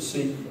keep the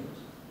secret.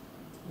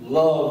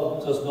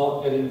 Love does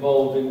not get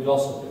involved in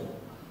gossiping.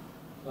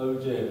 Oh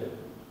dear.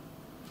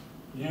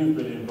 You've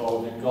been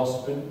involved in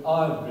gossiping,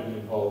 I've been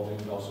involved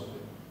in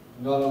gossiping.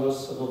 None of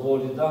us have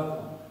avoided that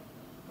one.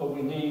 But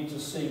we need to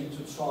seek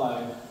to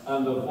try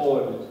and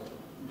avoid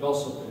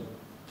gossiping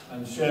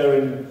and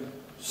sharing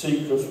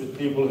secrets with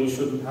people who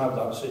shouldn't have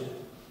that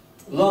secret.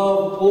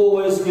 Love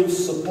always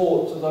gives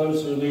support to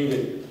those who need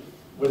it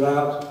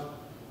without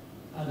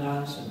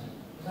announcing it,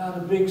 without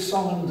a big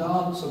song and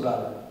dance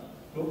about it.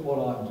 Look what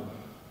I'm doing.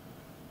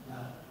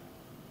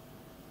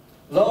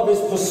 No. Love is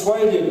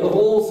persuaded of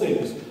all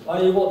things.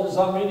 I.e., what does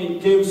that mean?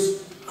 It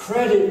gives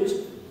credit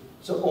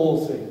to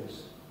all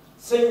things.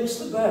 thinks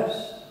the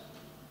best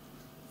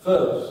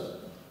first,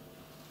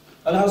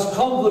 and has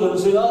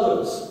confidence in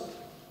others,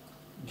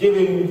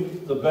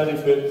 giving the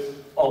benefit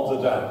of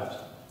the doubt.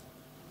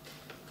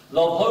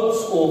 Love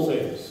hopes all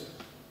things.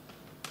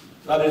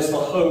 That is the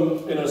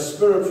hope in a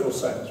spiritual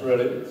sense,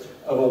 really,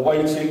 of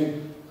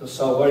awaiting the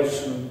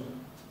salvation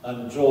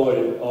and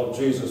joy of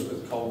Jesus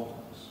with confidence.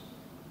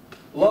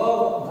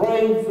 Love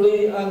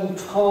bravely and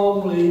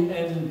calmly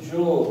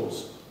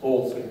endures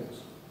all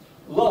things.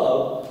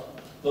 Love,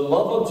 the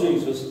love of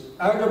Jesus,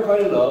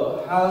 agape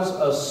love, has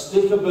a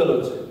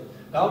stickability.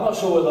 Now, I'm not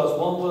sure whether that's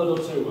one word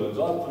or two words.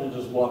 I put it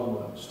as one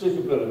word,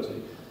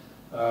 stickability.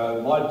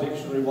 My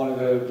dictionary wanted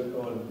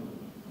to,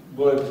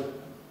 word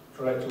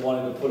corrector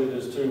wanted to put it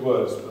as two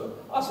words,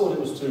 but I thought it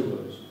was two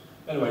words.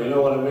 Anyway, you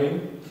know what I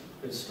mean?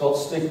 It's got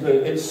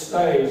stickability. It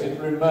stays, it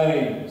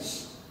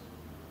remains.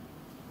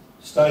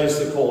 Stays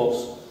the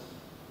course.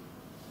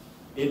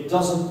 It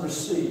doesn't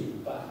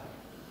recede back.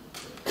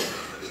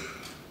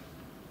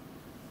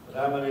 But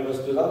how many of us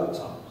do that at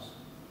times?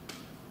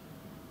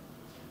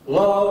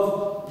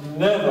 Love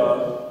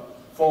never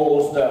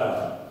falls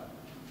down.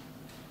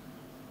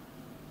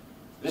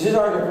 This is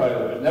agape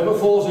love. It never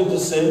falls into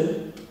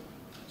sin.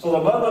 So the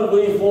moment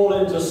we fall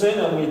into sin,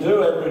 and we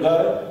do every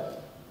day,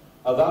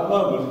 at that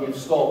moment we've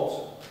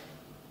stopped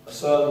a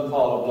certain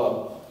part of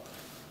love.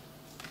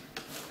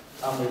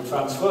 And we've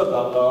transferred that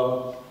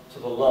love to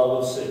the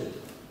love of sin.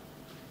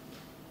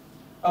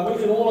 And we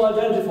can all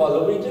identify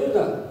that we do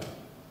that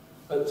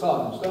at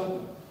times, don't we?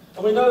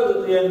 And we know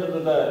that at the end of the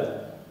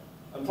day,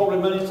 and probably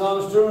many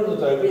times during the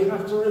day, we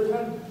have to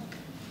repent.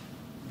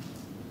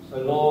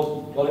 Say,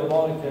 Lord, got it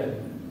wrong again.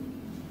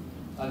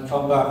 And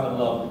come back and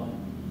love Him.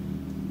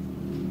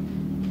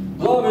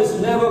 Love is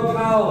never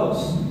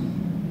powerless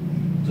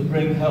to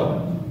bring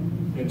help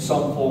in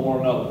some form or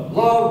another.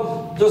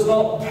 Love does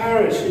not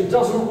perish. It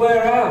doesn't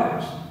wear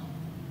out.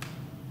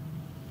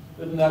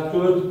 Isn't that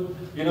good?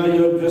 You know,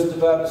 you're just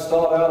about to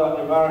start out on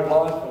your married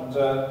life, and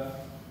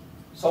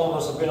some of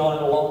us have been on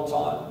it a long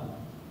time.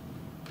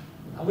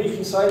 And we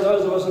can say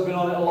those of us have been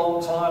on it a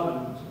long time,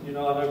 and, you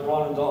know, I know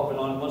Brian and Dot have been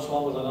on it much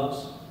longer than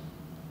us.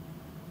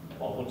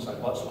 Well, I wouldn't say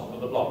much longer,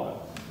 but longer.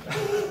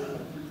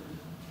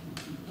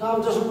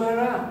 Love doesn't wear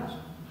out.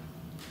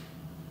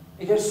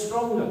 It gets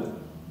stronger.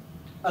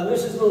 And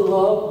this is the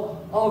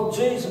love of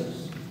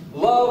Jesus.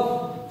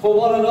 Love for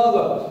one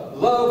another.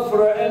 Love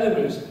for our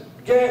enemies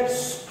gets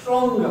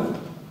stronger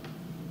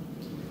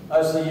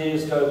as the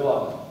years go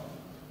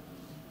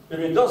by. If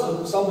it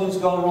doesn't, something's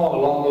gone wrong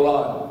along the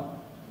line.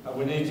 And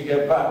we need to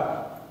get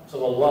back to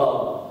the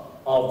love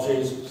of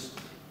Jesus.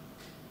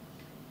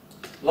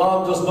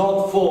 Love does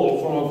not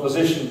fall from a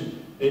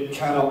position it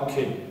cannot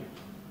keep.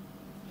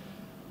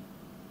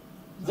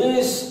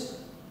 These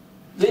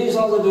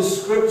are the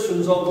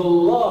descriptions of the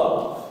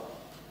love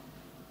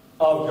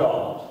of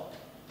God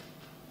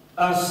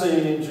as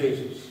seen in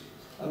Jesus.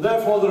 And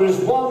therefore there is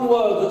one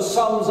word that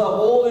sums up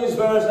all these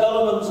various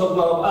elements of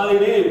love,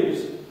 and it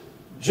is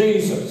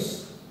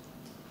Jesus.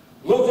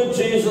 Look at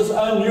Jesus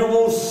and you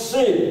will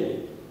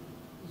see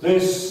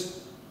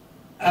this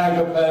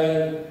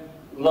agape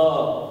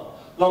love.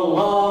 The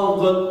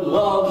love that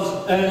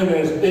loves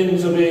enemies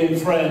into being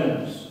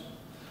friends.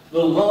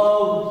 The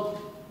love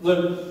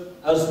that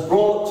has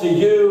brought to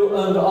you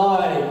and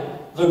I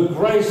the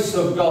grace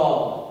of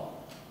God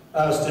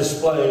as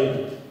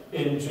displayed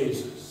in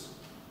Jesus.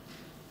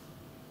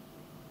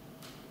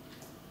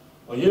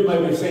 Well, you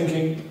may be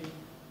thinking,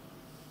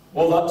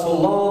 well, that to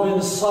love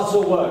in such a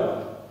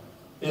way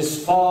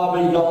is far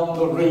beyond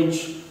the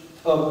reach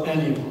of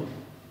anyone.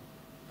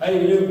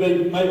 Hey, you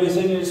may be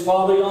thinking it's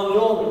far beyond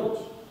your reach.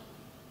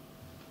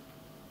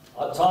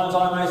 At times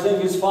I may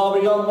think it's far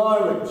beyond my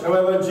reach.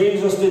 However,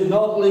 Jesus did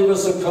not leave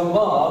us a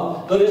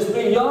command that is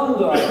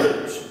beyond our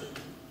reach.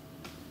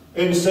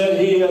 Instead,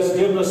 He has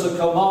given us a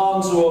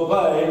command to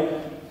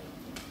obey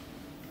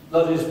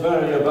that is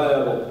very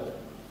obeyable.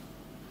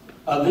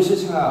 And this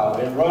is how.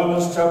 In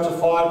Romans chapter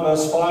 5,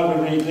 verse 5,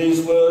 we read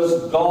these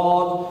words,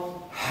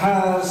 God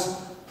has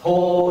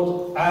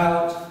poured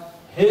out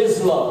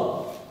His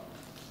love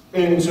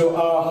into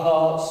our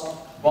hearts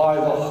by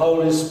the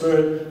Holy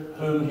Spirit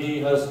whom He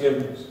has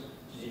given us.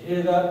 Did you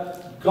hear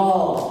that?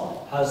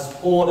 God has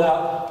poured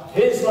out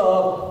His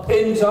love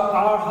into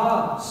our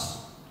hearts.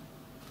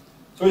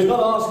 So He's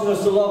not asking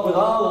us to love with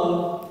our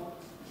love,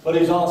 but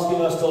He's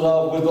asking us to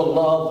love with the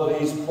love that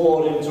He's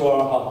poured into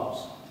our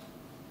hearts.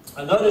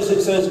 And notice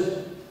it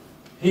says,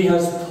 He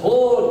has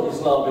poured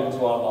His love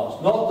into our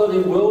hearts. Not that He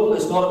will,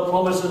 it's not a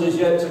promise that is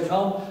yet to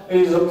come.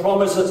 It is a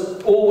promise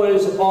that's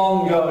always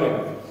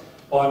ongoing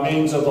by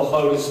means of the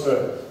Holy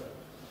Spirit.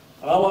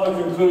 And I want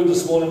to conclude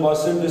this morning by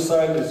simply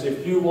saying this.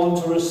 If you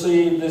want to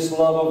receive this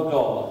love of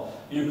God,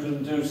 you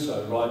can do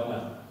so right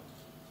now.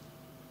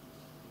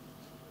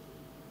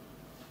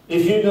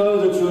 If you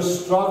know that you're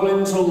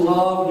struggling to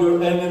love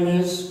your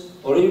enemies,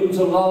 or even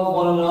to love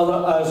one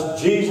another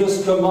as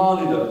Jesus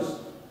commanded us,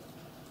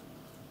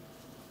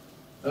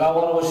 then I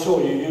want to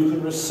assure you, you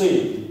can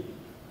receive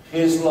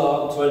His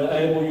love to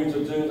enable you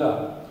to do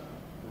that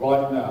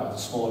right now,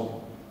 this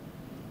morning.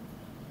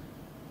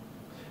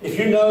 if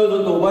you know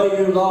that the way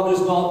you love is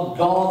not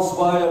God's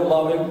way of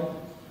loving,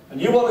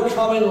 and you want to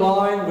come in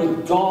line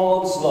with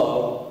God's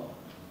love,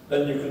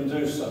 then you can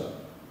do so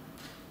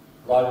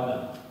right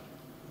now.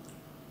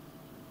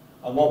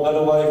 And what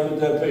better way could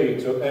there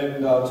be to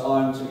end our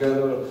time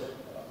together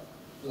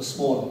this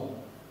morning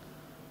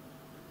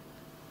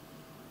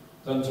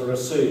than to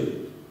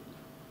receive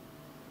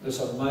this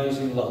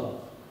amazing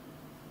love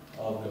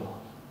of God?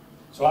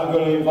 So I'm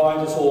going to invite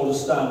us all to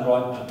stand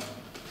right now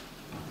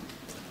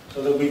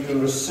so that we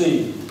can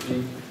receive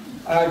the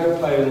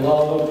agape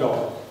love of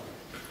God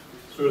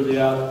through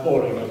the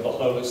outpouring of the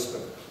Holy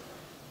Spirit.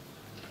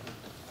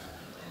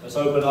 Let's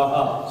open our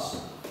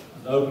hearts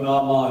and open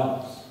our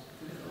minds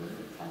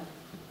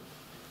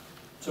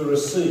to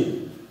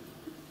receive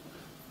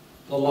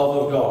the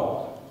love of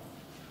God.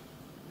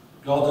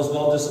 God does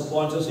not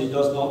disappoint us. He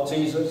does not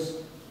tease us.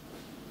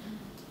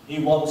 He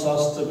wants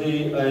us to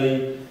be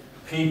a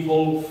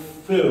people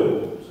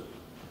filled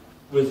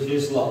with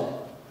his love.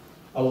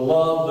 A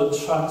love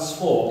that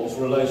transforms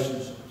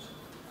relationships.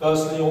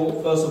 First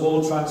of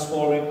all,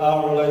 transforming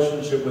our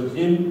relationship with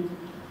him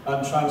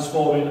and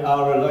transforming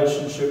our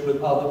relationship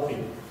with other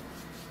people.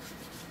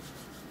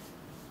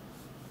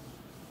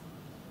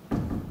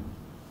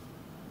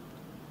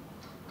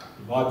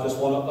 You might just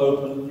want to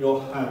open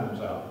your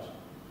hands out.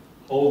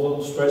 Hold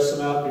them, stretch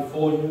them out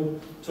before you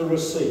to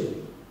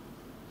receive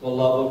the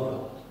love of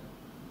God.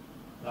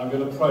 And I'm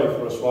going to pray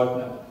for us right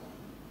now.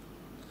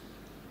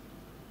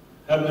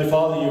 Heavenly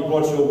Father, you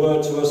brought your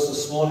word to us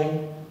this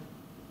morning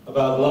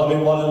about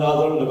loving one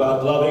another and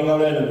about loving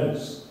our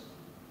enemies.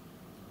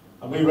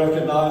 And we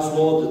recognize,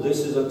 Lord, that this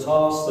is a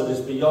task that is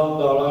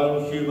beyond our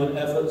own human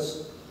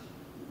efforts,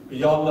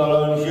 beyond our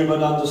own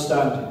human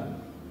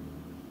understanding.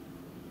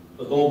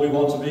 But Lord, we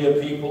want to be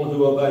a people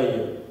who obey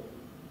you.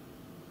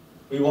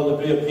 We want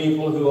to be a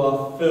people who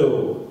are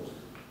filled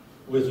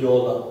with your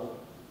love.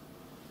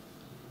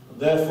 And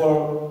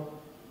therefore,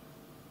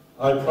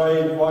 I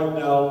pray right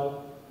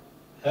now,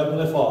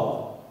 Heavenly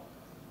Father,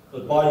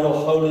 that by your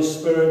Holy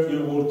Spirit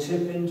you will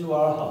tip into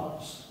our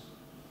hearts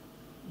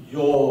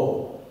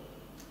your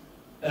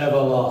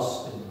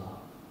everlasting love,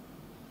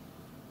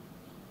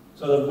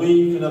 so that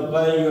we can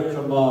obey your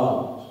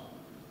command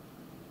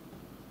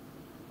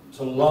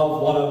to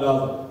love one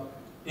another,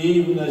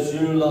 even as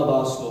you love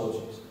us, Lord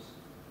Jesus.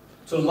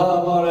 To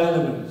love our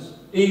enemies,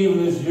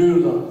 even as you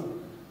love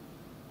them.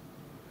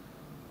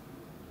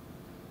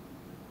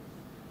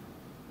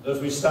 As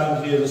we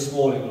stand here this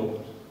morning, Lord,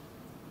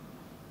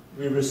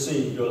 we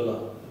receive your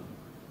love.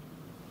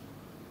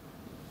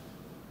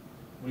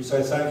 We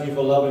say thank you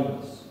for loving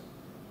us.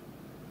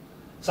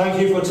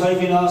 Thank you for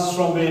taking us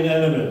from being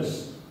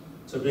enemies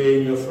to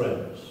being your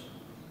friends.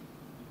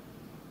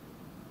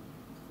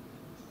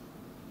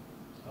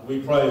 And we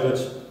pray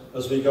that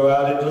as we go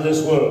out into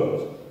this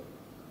world,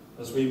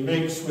 as we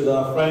mix with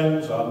our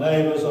friends, our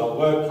neighbours, our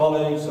work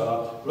colleagues,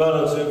 our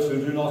relatives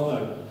who do not know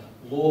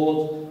you,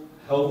 Lord,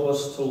 help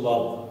us to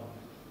love them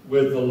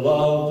with the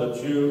love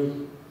that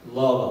you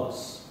love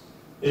us.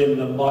 In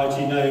the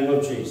mighty name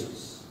of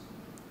Jesus.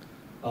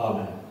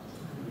 Amen.